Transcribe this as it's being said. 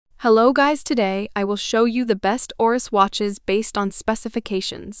Hello guys, today I will show you the best Oris watches based on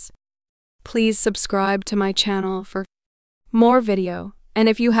specifications. Please subscribe to my channel for more video, and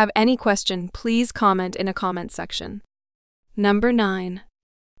if you have any question, please comment in a comment section. Number 9.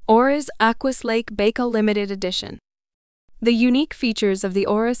 Oris Aquis Lake Baikal Limited Edition. The unique features of the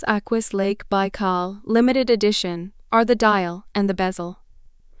Oris Aquis Lake Baikal Limited Edition are the dial and the bezel,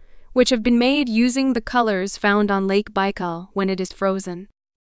 which have been made using the colors found on Lake Baikal when it is frozen.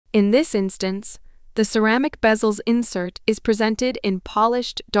 In this instance, the ceramic bezel's insert is presented in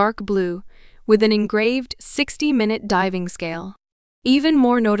polished dark blue with an engraved 60-minute diving scale. Even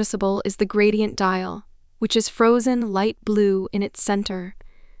more noticeable is the gradient dial, which is frozen light blue in its center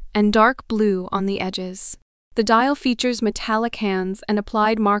and dark blue on the edges. The dial features metallic hands and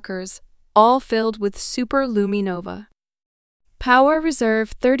applied markers, all filled with super luminova. Power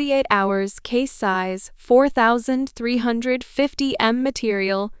reserve 38 hours, case size 4,350 m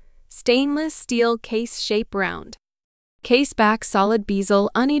material, stainless steel case shape round. Case back solid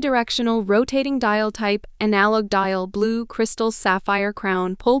bezel, unidirectional rotating dial type, analog dial, blue crystal sapphire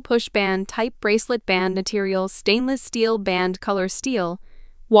crown, pull push band type, bracelet band material, stainless steel band color steel,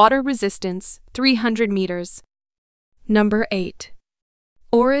 water resistance 300 meters. Number 8.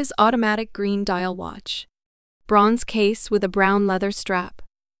 Oris automatic green dial watch. Bronze case with a brown leather strap.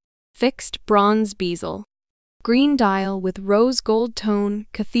 Fixed bronze bezel. Green dial with rose gold tone,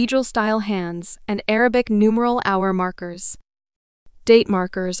 cathedral-style hands, and Arabic numeral hour markers. Date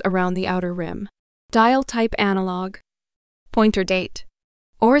markers around the outer rim. Dial type analog. Pointer date.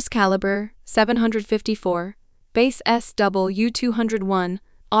 Oris caliber 754, base SW201,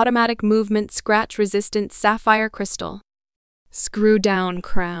 automatic movement scratch-resistant sapphire crystal. Screw-down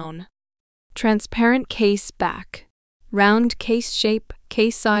crown. Transparent case back. Round case shape,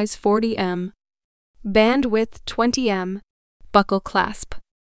 case size 40 m. Band width 20 m. Buckle clasp.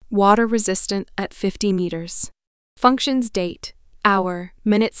 Water resistant at 50 meters. Functions date, hour,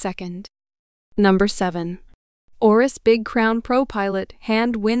 minute, second. Number 7. Oris Big Crown ProPilot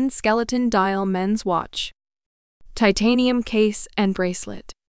Hand Wind Skeleton Dial Men's Watch. Titanium case and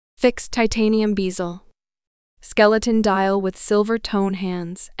bracelet. Fixed titanium bezel. Skeleton dial with silver tone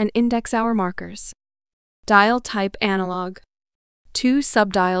hands and index hour markers. Dial type analog. 2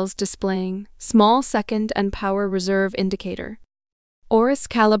 subdials displaying small second and power reserve indicator. Oris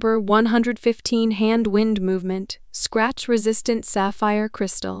caliber 115 hand wind movement, scratch resistant sapphire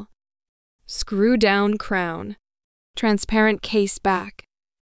crystal. Screw down crown. Transparent case back.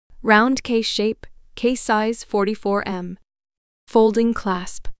 Round case shape, case size 44 m. Folding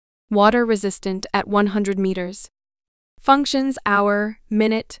clasp. Water resistant at 100 meters. Functions hour,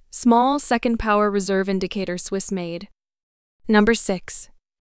 minute, small second power reserve indicator, Swiss made. Number 6.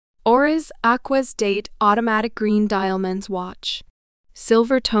 Oris Aquis Date Automatic Green Dial Men's Watch.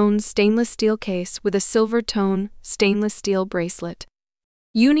 Silver tone stainless steel case with a silver tone stainless steel bracelet.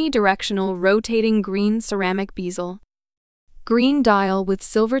 Unidirectional rotating green ceramic bezel. Green dial with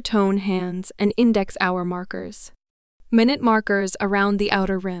silver tone hands and index hour markers. Minute markers around the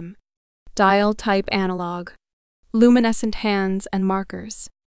outer rim. Dial type analog. Luminescent hands and markers.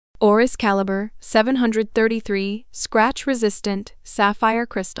 Oris caliber 733, scratch-resistant, sapphire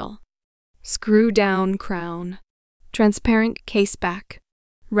crystal. Screw-down crown. Transparent case back.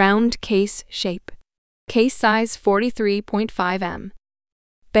 Round case shape. Case size 43.5 m.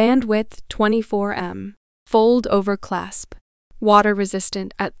 Band width 24 m. Fold-over clasp. Water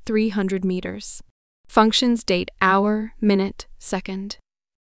resistant at 300 meters. Functions date hour, minute, second.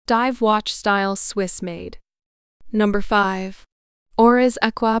 Dive watch style, Swiss made. Number 5. Oris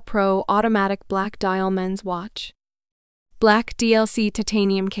AquisPro Automatic Black Dial Men's Watch. Black DLC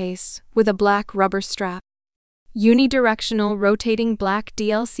titanium case with a black rubber strap. Unidirectional rotating black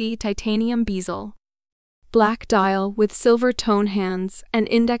DLC titanium bezel. Black dial with silver tone hands and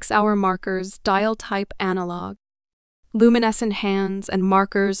index hour markers, dial type analog. Luminescent hands and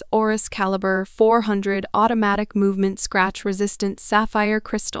markers, Oris caliber 400 automatic movement scratch resistant sapphire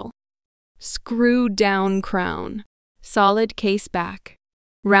crystal. Screw down crown. Solid case back.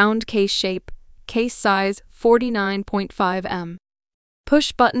 Round case shape, case size 49.5 m.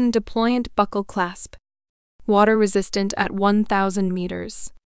 Push button deployant buckle clasp. Water resistant at 1,000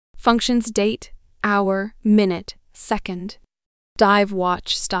 meters. Functions date, hour, minute, second. Dive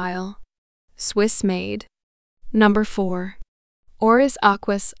watch style. Swiss made. Number 4. Oris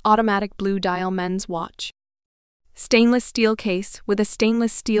Aquis Automatic Blue Dial Men's Watch. Stainless steel case with a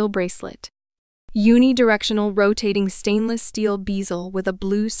stainless steel bracelet. Unidirectional rotating stainless steel bezel with a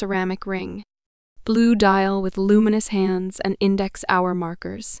blue ceramic ring. Blue dial with luminous hands and index hour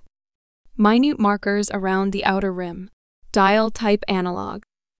markers. Minute markers around the outer rim. Dial type analog.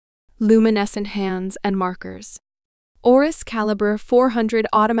 luminescent hands and markers. Oris caliber 400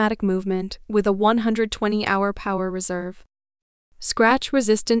 automatic movement with a 120-hour power reserve.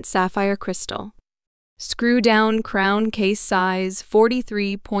 Scratch-resistant sapphire crystal. Screw-down crown case size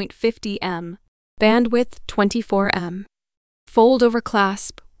 43.50 m. Bandwidth 24 m. Fold-over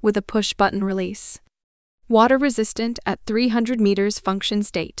clasp with a push-button release. Water-resistant at 300 meters function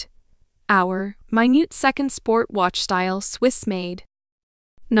state. Hour, minute second sport watch style Swiss-made.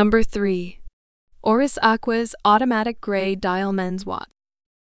 Number 3. Oris Aquis automatic gray dial men's watch.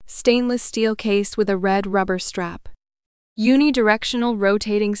 Stainless steel case with a red rubber strap. Unidirectional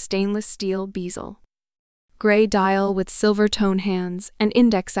rotating stainless steel bezel. Gray dial with silver tone hands and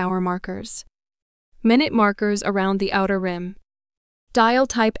index hour markers. Minute markers around the outer rim. Dial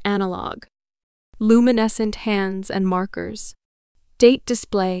type analog. Luminescent hands and markers. Date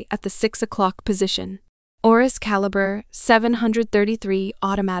display at the 6 o'clock position. Oris caliber 733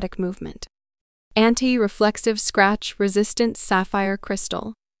 automatic movement. Anti-reflexive scratch-resistant sapphire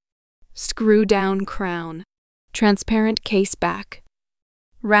crystal. Screw-down crown. Transparent case back.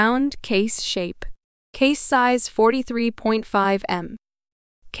 Round case shape. Case size 43.5 m.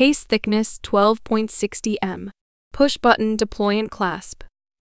 Case thickness 12.60 m. Push-button deployant clasp.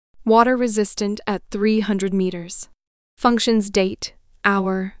 Water-resistant at 300 meters. Functions date,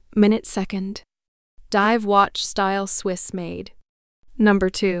 hour, minute, second. Dive watch style Swiss-made. Number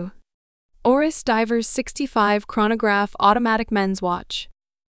 2. Oris Divers 65 Chronograph automatic men's watch.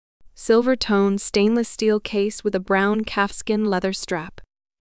 Silver tone stainless steel case with a brown calfskin leather strap.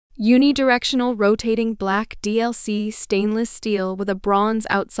 Unidirectional rotating black DLC stainless steel with a bronze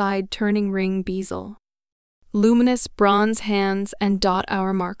outside turning ring bezel. Luminous bronze hands and dot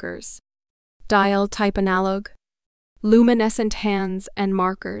hour markers. Dial type analog. Luminescent hands and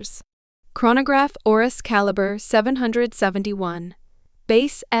markers. Chronograph Oris caliber 771.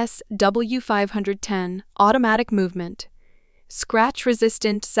 Base SW510 automatic movement.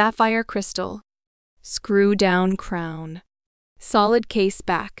 Scratch-resistant sapphire crystal. Screw-down crown. Solid case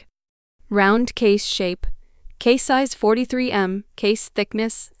back. Round case shape. Case size 43 m. Case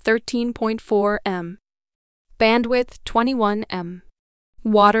thickness 13.4 m. Bandwidth 21 m.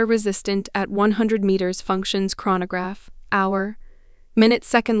 Water-resistant at 100 meters functions chronograph, hour, minute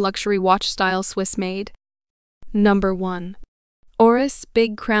second luxury watch style Swiss-made. Number 1. Oris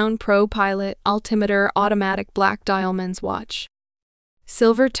Big Crown ProPilot Altimeter automatic black dial men's watch.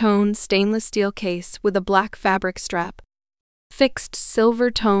 Silver tone stainless steel case with a black fabric strap. Fixed silver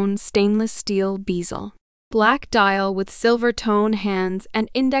tone stainless steel bezel. Black dial with silver tone hands and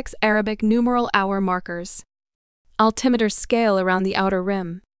index Arabic numeral hour markers. Altimeter scale around the outer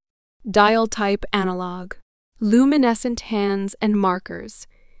rim. Dial type analog. Luminescent hands and markers.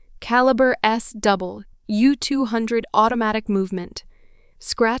 Caliber SW U200 automatic movement.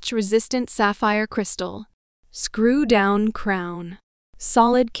 Scratch-resistant sapphire crystal. Screw-down crown.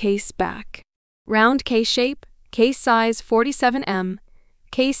 Solid case back. Round case shape. Case size 47 m.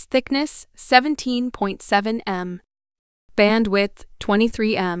 Case thickness 17.7 m. Bandwidth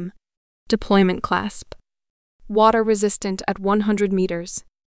 23 m. Deployment clasp. Water resistant at 100 meters.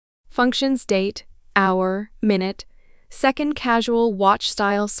 Functions date, hour, minute, second casual watch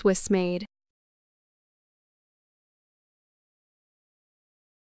style Swiss-made.